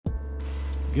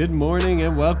Good morning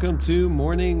and welcome to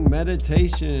Morning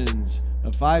Meditations,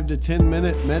 a 5 to 10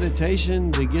 minute meditation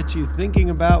to get you thinking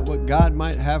about what God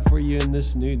might have for you in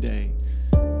this new day.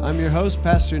 I'm your host,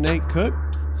 Pastor Nate Cook,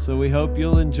 so we hope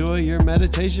you'll enjoy your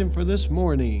meditation for this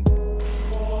morning.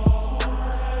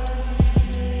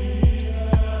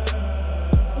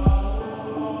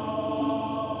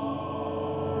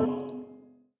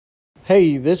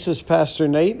 Hey, this is Pastor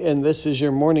Nate, and this is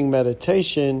your morning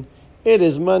meditation. It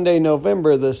is Monday,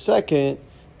 November the 2nd,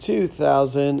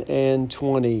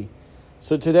 2020.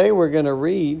 So today we're going to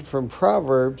read from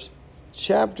Proverbs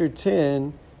chapter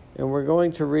 10, and we're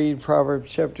going to read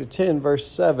Proverbs chapter 10, verse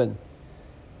 7.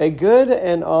 A good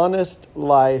and honest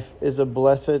life is a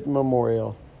blessed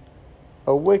memorial.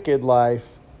 A wicked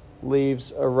life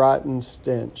leaves a rotten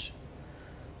stench.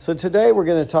 So today we're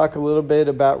going to talk a little bit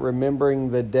about remembering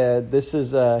the dead. This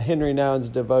is Henry Nouwen's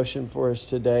devotion for us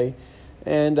today.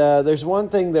 And there's one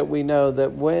thing that we know,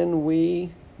 that when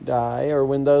we die, or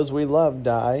when those we love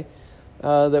die,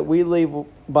 that we leave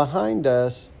behind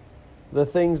us the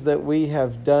things that we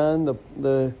have done,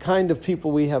 the kind of people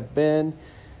we have been,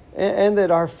 and that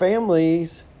our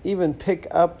families even pick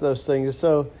up those things.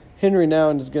 So Henry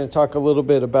Nouwen is going to talk a little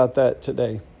bit about that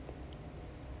today.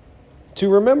 To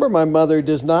remember my mother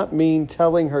does not mean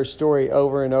telling her story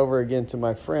over and over again to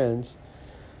my friends,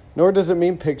 nor does it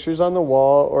mean pictures on the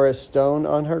wall or a stone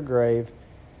on her grave.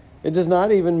 It does not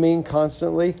even mean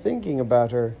constantly thinking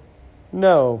about her.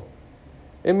 No,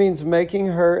 it means making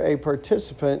her a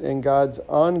participant in God's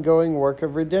ongoing work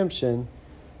of redemption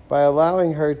by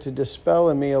allowing her to dispel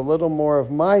in me a little more of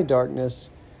my darkness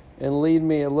and lead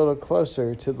me a little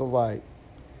closer to the light.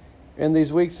 In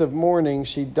these weeks of mourning,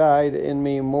 she died in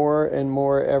me more and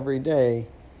more every day,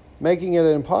 making it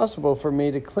impossible for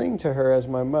me to cling to her as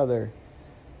my mother.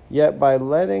 Yet by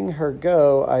letting her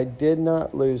go, I did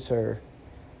not lose her.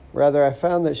 Rather, I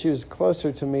found that she was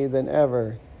closer to me than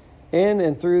ever. In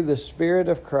and through the Spirit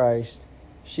of Christ,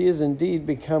 she is indeed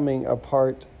becoming a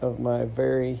part of my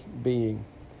very being.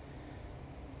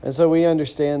 And so we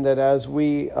understand that as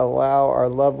we allow our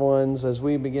loved ones, as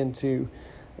we begin to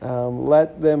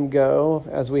let them go,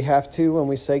 as we have to when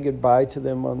we say goodbye to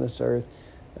them on this earth,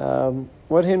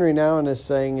 what Henry Nouwen is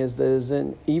saying is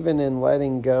that even in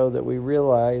letting go, that we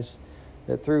realize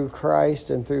that through Christ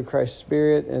and through Christ's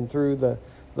Spirit and through the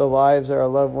lives that our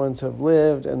loved ones have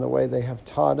lived and the way they have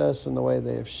taught us and the way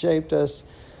they have shaped us,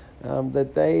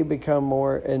 that they become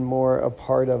more and more a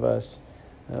part of us,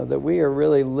 that we are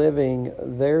really living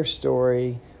their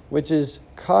story, which is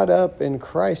caught up in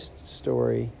Christ's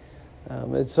story.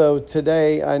 And so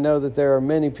today I know that there are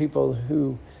many people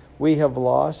who we have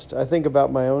lost. I think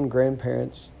about my own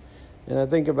grandparents, and I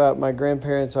think about my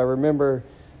grandparents. I remember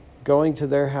going to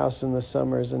their house in the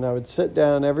summers, and I would sit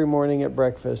down every morning at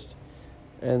breakfast,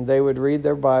 and they would read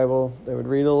their Bible. They would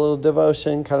read a little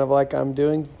devotion, kind of like I'm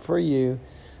doing for you,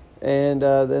 and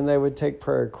then they would take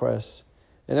prayer requests.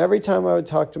 And every time I would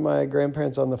talk to my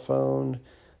grandparents on the phone,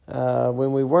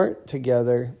 when we weren't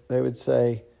together, they would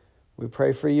say, "We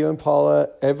pray for you and Paula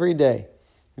every day.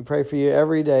 We pray for you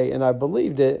every day." And I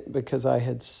believed it because I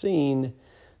had seen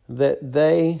that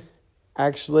they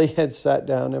actually had sat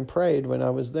down and prayed when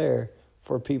I was there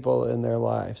for people in their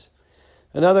lives.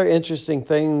 Another interesting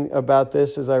thing about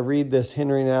this is I read this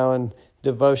Henry Nouwen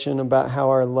devotion about how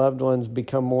our loved ones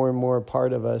become more and more a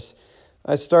part of us.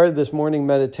 I started this morning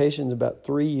meditations about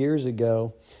 3 years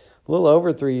ago, a little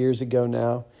over 3 years ago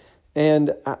now.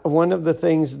 And one of the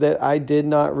things that I did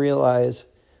not realize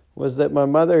was that my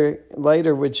mother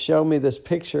later would show me this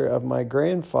picture of my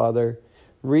grandfather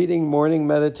reading morning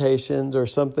meditations or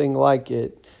something like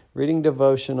it, reading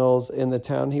devotionals in the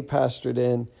town he pastored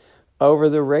in over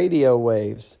the radio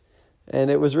waves.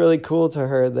 And it was really cool to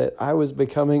her that I was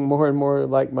becoming more and more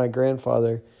like my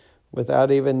grandfather without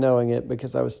even knowing it,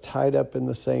 because I was tied up in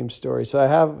the same story. So I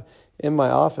have in my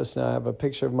office now, I have a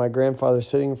picture of my grandfather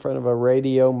sitting in front of a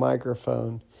radio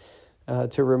microphone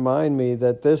to remind me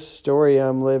that this story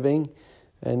I'm living,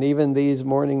 and even these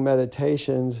morning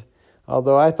meditations,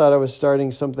 although I thought I was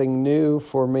starting something new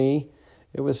for me,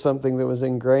 it was something that was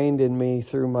ingrained in me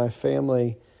through my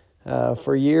family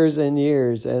for years and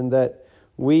years, and that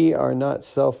we are not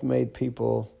self-made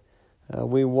people.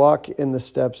 We walk in the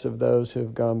steps of those who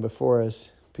have gone before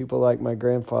us, people like my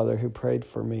grandfather who prayed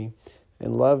for me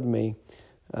and loved me,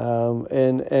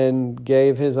 and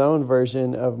gave his own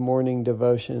version of morning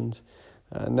devotions,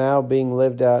 now being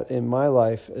lived out in my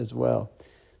life as well.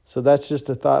 So that's just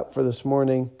a thought for this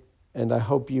morning, and I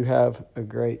hope you have a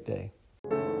great day.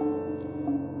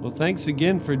 Well, thanks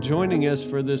again for joining us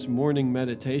for this morning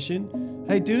meditation.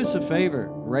 Hey, do us a favor,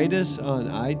 rate us on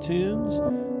iTunes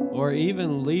or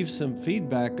even leave some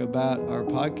feedback about our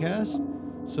podcast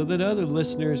so that other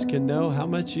listeners can know how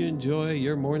much you enjoy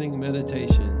your morning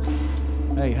meditations.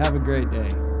 Hey, have a great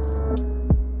day.